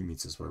 He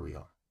meets us where we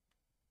are.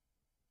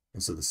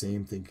 And so the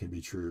same thing can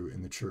be true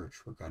in the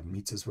church, where God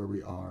meets us where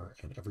we are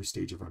at every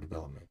stage of our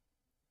development.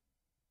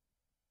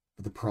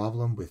 But the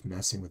problem with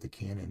messing with the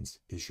canons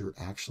is you're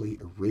actually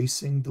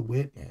erasing the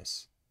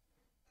witness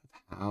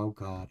of how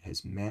God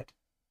has met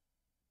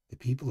the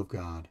people of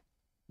God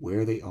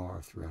where they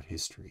are throughout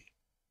history.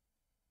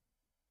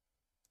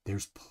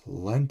 There's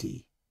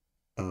plenty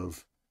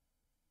of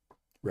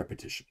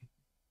repetition.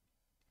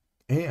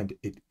 And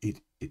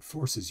it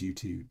forces you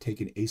to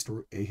take an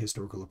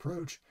ahistorical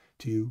approach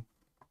to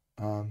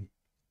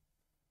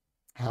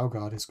how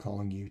God is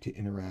calling you to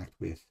interact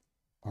with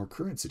our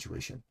current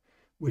situation.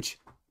 which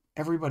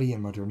everybody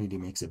in modernity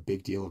makes a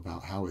big deal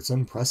about how it's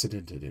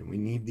unprecedented and we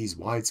need these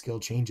wide-scale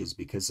changes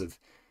because of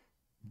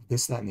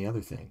this, that, and the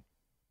other thing.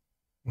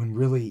 When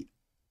really,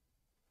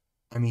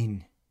 I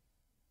mean,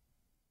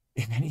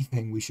 if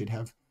anything, we should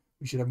have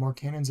more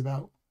canons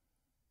about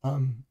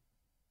um,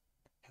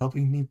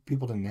 helping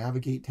people to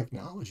navigate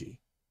technology.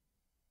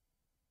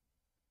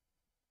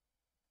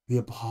 The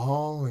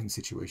appalling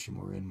situation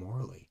we're in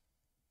morally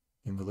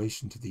in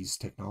relation to these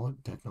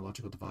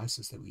technological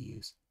devices that we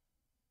use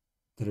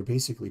that are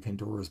basically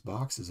Pandora's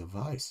boxes of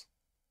vice,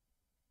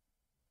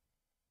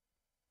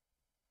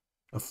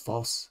 of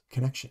false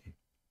connection.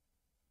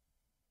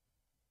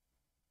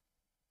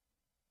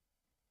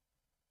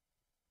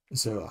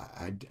 So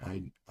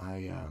I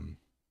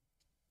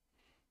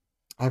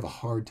have a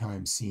hard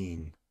time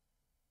seeing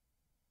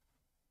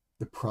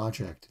the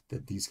project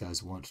that these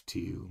guys want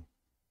to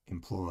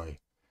employ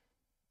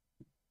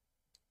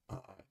uh,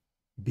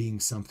 being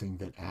something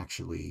that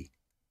actually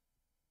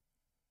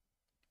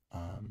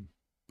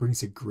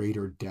brings a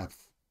greater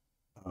depth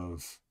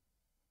of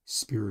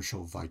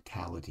spiritual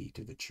vitality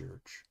to the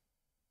church.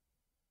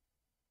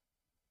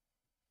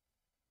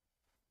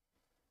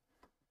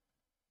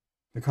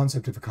 The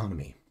concept of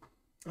economy.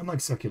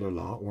 Unlike secular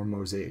law or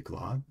Mosaic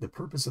law, the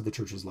purpose of the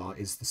church's law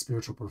is the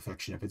spiritual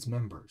perfection of its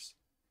members.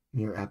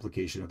 Mere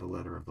application of the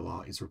letter of the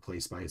law is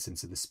replaced by a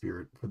sense of the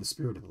spirit for the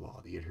spirit of the law,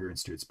 the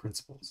adherence to its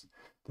principles.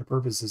 The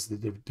purpose is the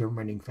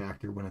determining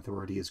factor when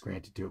authority is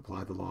granted to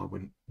apply the law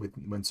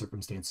when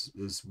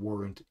circumstances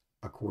warrant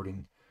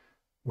according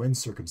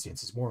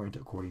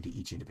to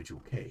each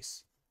individual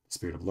case. The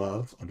spirit of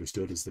love,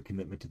 understood as the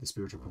commitment to the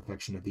spiritual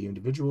perfection of the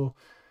individual,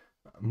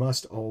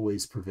 must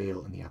always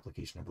prevail in the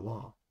application of the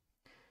law.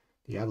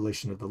 The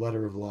abolition of the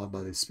letter of the law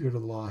by the spirit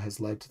of the law has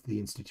led to the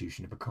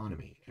institution of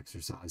economy,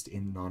 exercised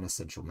in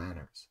non-essential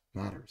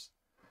matters.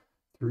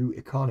 Through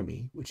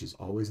economy, which is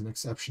always an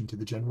exception to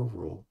the general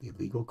rule, the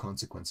legal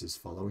consequences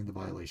following the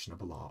violation of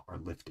a law are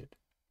lifted.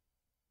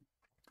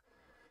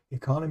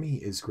 Economy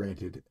is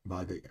granted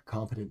by the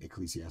competent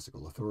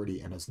ecclesiastical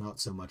authority and has not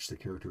so much the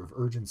character of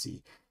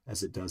urgency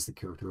as it does the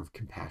character of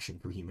compassion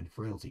for human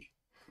frailty.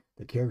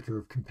 The character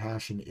of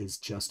compassion is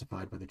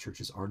justified by the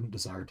Church's ardent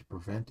desire to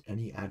prevent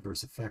any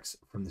adverse effects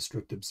from the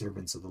strict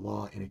observance of the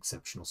law in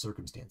exceptional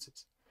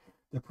circumstances.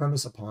 The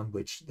premise upon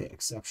which the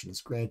exception is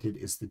granted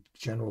is the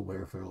general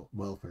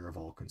welfare of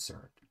all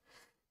concerned.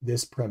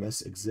 This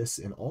premise exists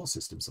in all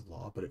systems of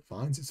law, but it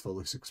finds its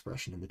fullest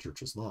expression in the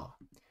Church's law.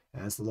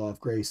 As the law of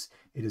grace,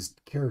 it is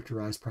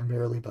characterized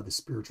primarily by the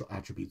spiritual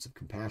attributes of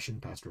compassion,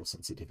 pastoral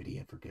sensitivity,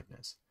 and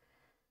forgiveness.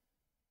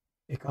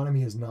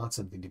 Economy is not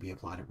something to be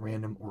applied at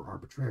random or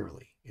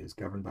arbitrarily. It is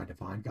governed by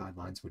defined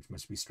guidelines which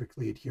must be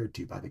strictly adhered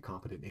to by the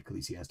competent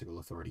ecclesiastical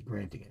authority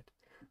granting it.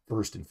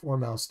 First and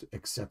foremost,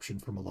 exception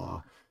from a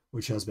law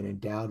which has been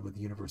endowed with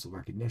universal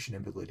recognition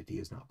and validity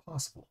is not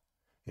possible.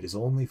 It is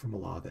only from a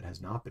law that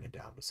has not been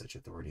endowed with such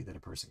authority that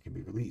a person can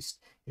be released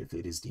if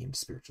it is deemed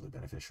spiritually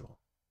beneficial.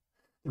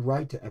 The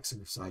right to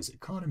exercise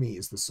economy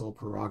is the sole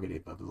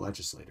prerogative of the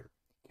legislator,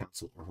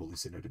 council, or holy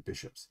synod of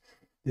bishops.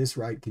 This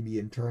right can be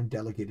in turn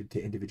delegated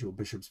to individual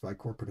bishops by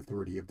corporate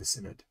authority of the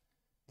synod.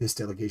 This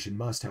delegation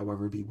must,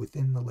 however, be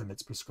within the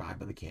limits prescribed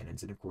by the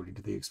canons and according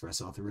to the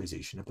express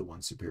authorization of the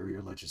one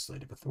superior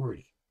legislative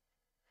authority.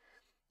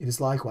 It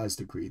is likewise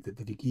decreed that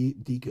the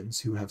deacons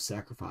who have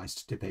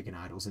sacrificed to pagan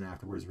idols and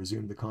afterwards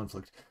resumed the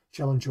conflict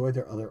shall enjoy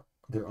their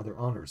other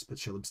honors, but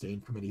shall abstain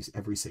from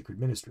every sacred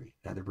ministry,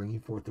 neither bringing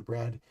forth the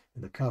bread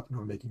and the cup,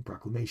 nor making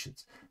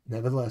proclamations.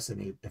 Nevertheless,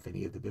 if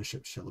any of the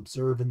bishops shall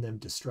observe in them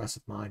distress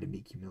of mind and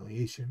meek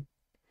humiliation,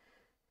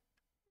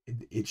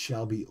 it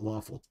shall be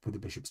lawful for the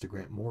bishops to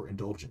grant more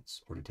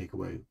indulgence, or to take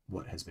away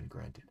what has been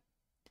granted.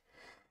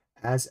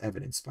 As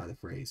evidenced by the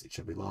phrase, it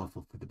shall be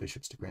lawful for the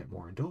bishops to grant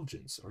more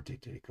indulgence, or to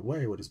take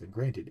away what has been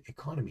granted,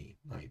 economy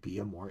might be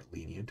a more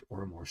lenient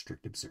or a more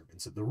strict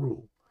observance of the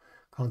rule.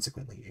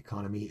 Consequently,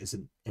 economy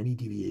isn't any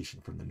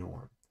deviation from the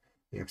norm.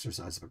 The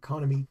exercise of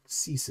economy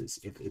ceases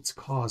if its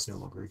cause no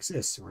longer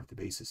exists, or if the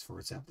basis for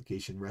its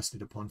application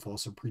rested upon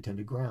false or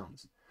pretended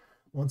grounds.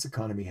 Once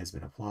economy has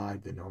been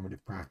applied, the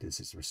normative practice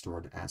is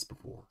restored as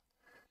before.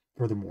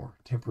 Furthermore,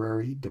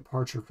 temporary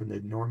departure from the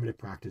normative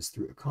practice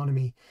through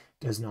economy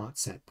does not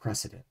set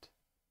precedent.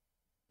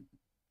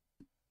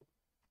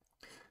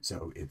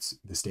 So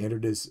the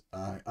standard is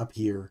up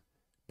here,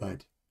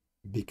 but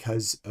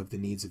because of the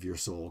needs of your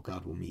soul,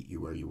 God will meet you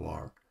where you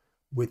are,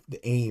 with the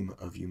aim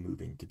of you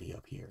moving to be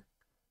up here.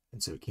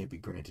 And so it can't be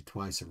granted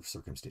twice if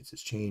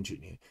circumstances change.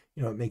 It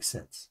makes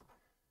sense.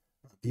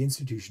 The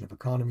institution of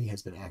economy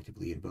has been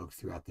actively invoked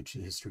throughout the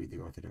history of the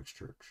Orthodox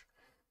Church.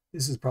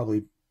 This is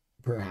probably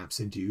perhaps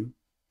due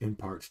in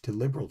part to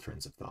liberal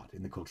trends of thought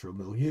in the cultural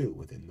milieu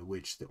within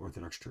which the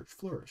Orthodox Church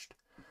flourished.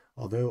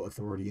 Although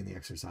authority in the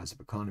exercise of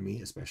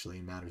economy, especially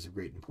in matters of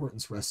great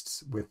importance,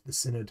 rests with the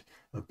synod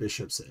of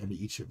bishops and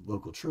each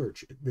local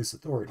church, this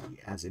authority,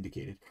 as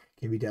indicated,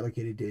 can be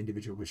delegated to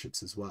individual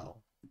bishops as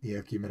well. The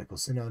ecumenical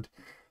synod,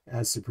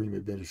 as supreme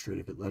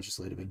administrative,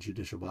 legislative, and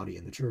judicial body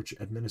in the church,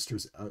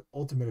 administers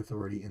ultimate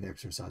authority in the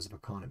exercise of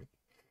economy.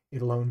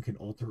 It alone can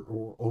alter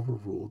or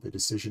overrule the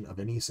decision of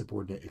any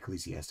subordinate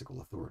ecclesiastical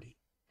authority.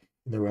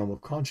 In the realm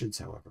of conscience,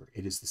 however,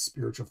 it is the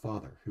spiritual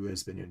father who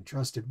has been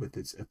entrusted with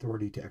its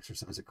authority to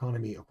exercise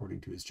economy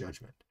according to his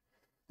judgment.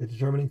 The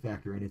determining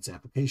factor in its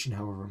application,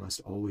 however,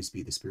 must always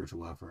be the spiritual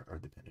welfare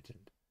of the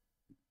penitent.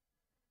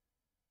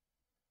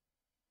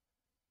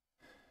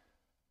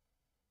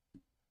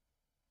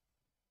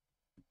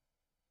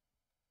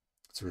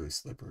 It's really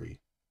slippery.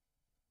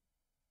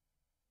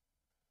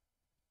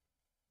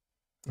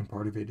 And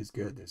part of it is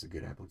good. There's a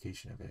good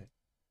application of it.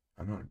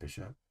 I'm not a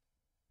bishop.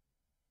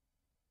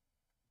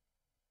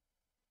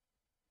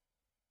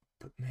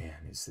 But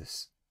man, is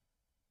this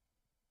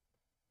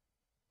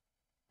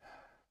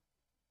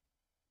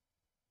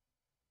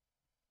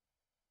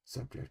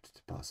subject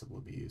to possible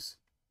abuse.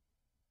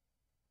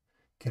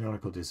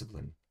 Canonical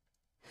discipline.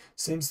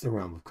 Since the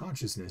realm of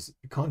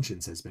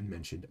conscience has been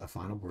mentioned, a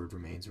final word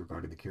remains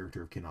regarding the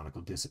character of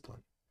canonical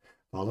discipline.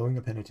 Following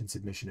a penitent's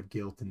admission of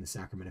guilt in the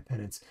sacrament of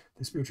penance,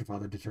 the spiritual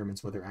father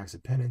determines whether acts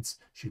of penance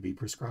should be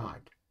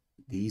prescribed.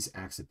 These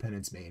acts of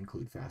penance may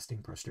include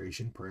fasting,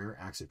 prostration, prayer,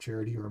 acts of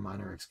charity, or a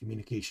minor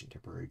excommunication,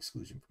 temporary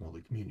exclusion from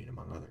Holy Communion,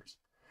 among others.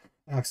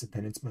 Acts of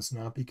penance must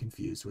not be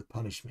confused with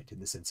punishment in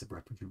the sense of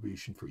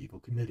retribution for evil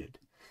committed.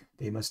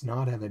 They must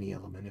not have any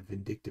element of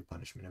vindictive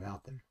punishment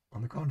about them.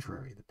 On the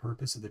contrary, the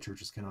purpose of the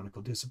Church's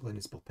canonical discipline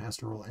is both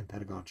pastoral and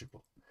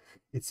pedagogical.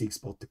 It seeks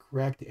both to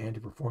correct and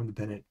to reform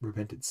the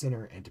repentant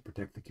sinner and to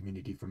protect the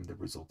community from the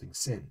resulting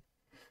sin.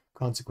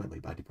 Consequently,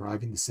 by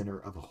depriving the sinner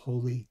of a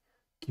holy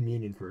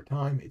communion for a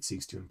time, it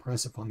seeks to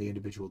impress upon the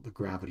individual the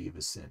gravity of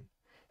his sin.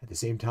 At the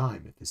same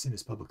time, if the sin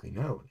is publicly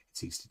known, it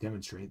seeks to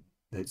demonstrate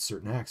that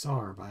certain acts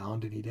are,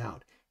 beyond any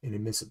doubt,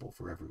 inadmissible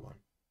for everyone.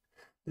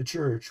 The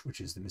Church,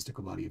 which is the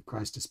mystical body of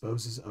Christ,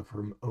 disposes of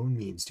her own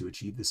means to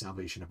achieve the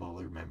salvation of all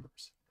her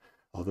members.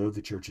 Although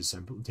the Church is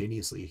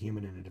simultaneously a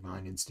human and a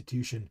divine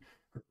institution,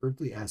 her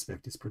earthly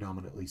aspect is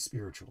predominantly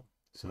spiritual.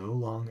 So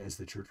long as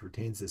the Church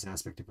retains this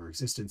aspect of her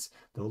existence,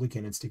 the holy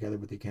canons, together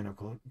with the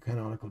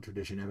canonical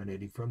tradition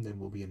emanating from them,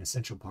 will be an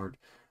essential part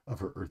of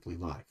her earthly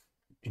life.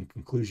 In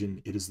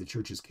conclusion, it is the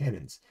Church's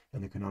canons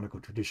and the canonical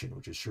tradition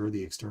which assure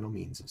the external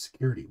means of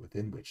security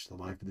within which the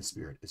life of the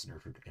Spirit is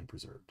nurtured and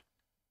preserved.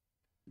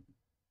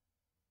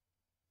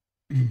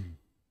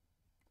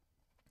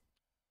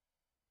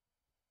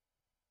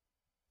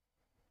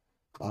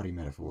 Body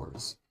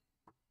metaphors.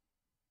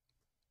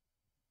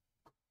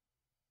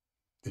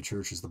 The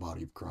Church is the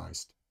body of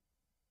Christ.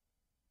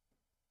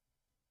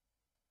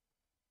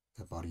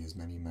 That body has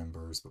many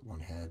members, but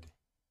one head.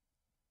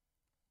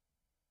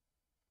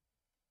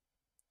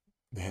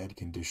 The head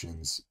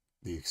conditions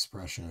the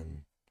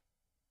expression,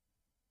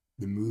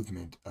 the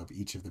movement of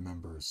each of the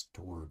members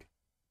toward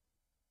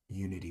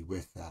unity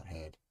with that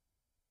head,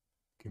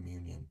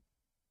 communion.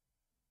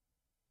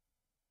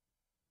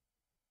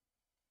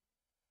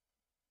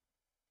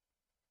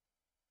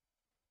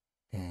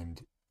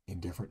 And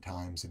in different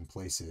times and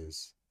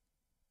places,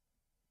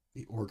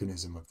 the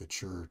organism of the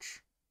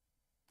Church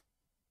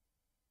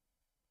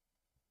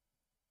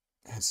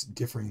has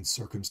differing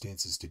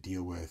circumstances to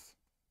deal with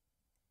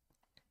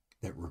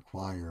that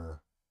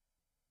require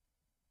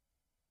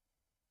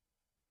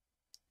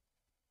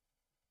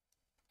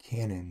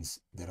canons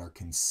that are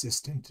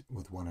consistent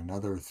with one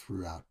another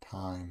throughout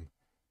time,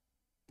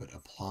 but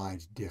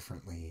applied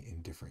differently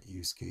in different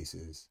use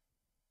cases.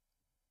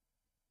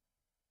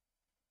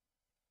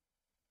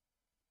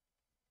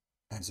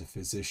 As a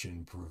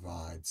physician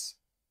provides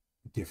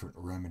different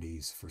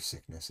remedies for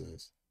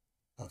sicknesses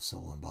of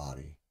soul and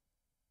body.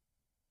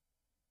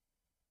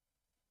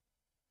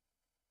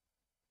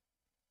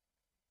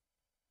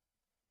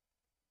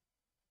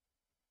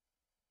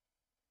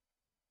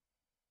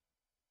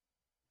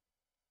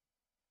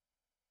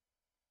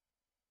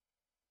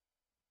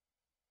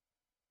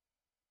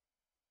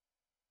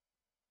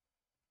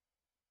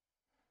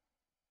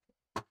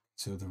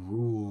 So the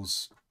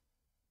rules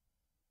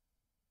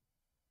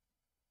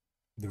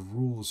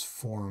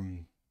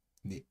form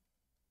the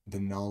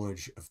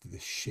knowledge of the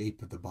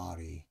shape of the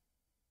body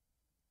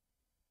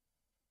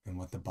and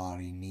what the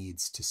body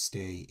needs to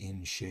stay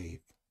in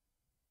shape.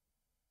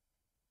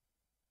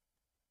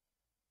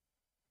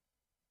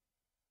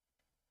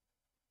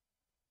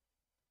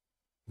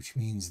 Which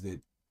means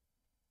that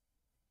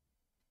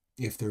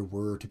if there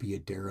were to be a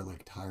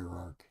derelict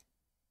hierarch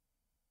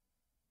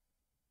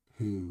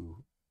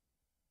who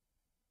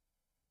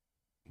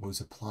was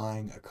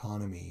applying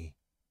economy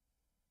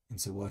in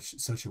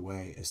such a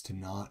way as to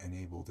not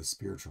enable the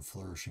spiritual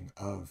flourishing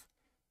of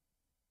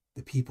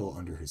the people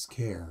under his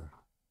care,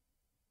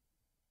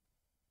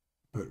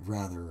 but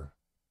rather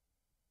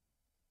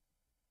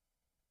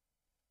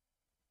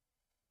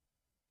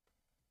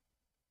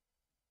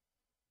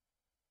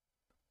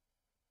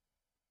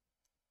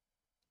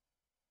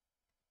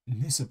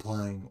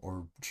misapplying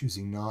or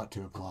choosing not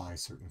to apply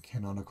certain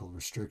canonical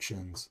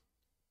restrictions,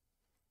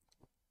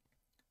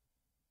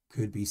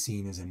 could be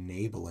seen as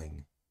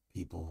enabling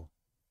people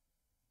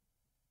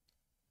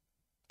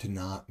to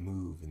not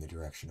move in the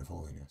direction of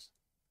holiness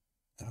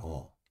at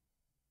all.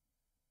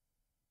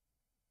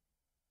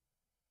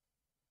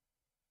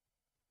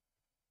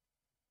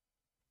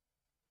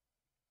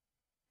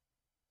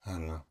 I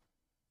don't know.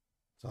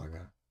 That's all I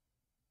got.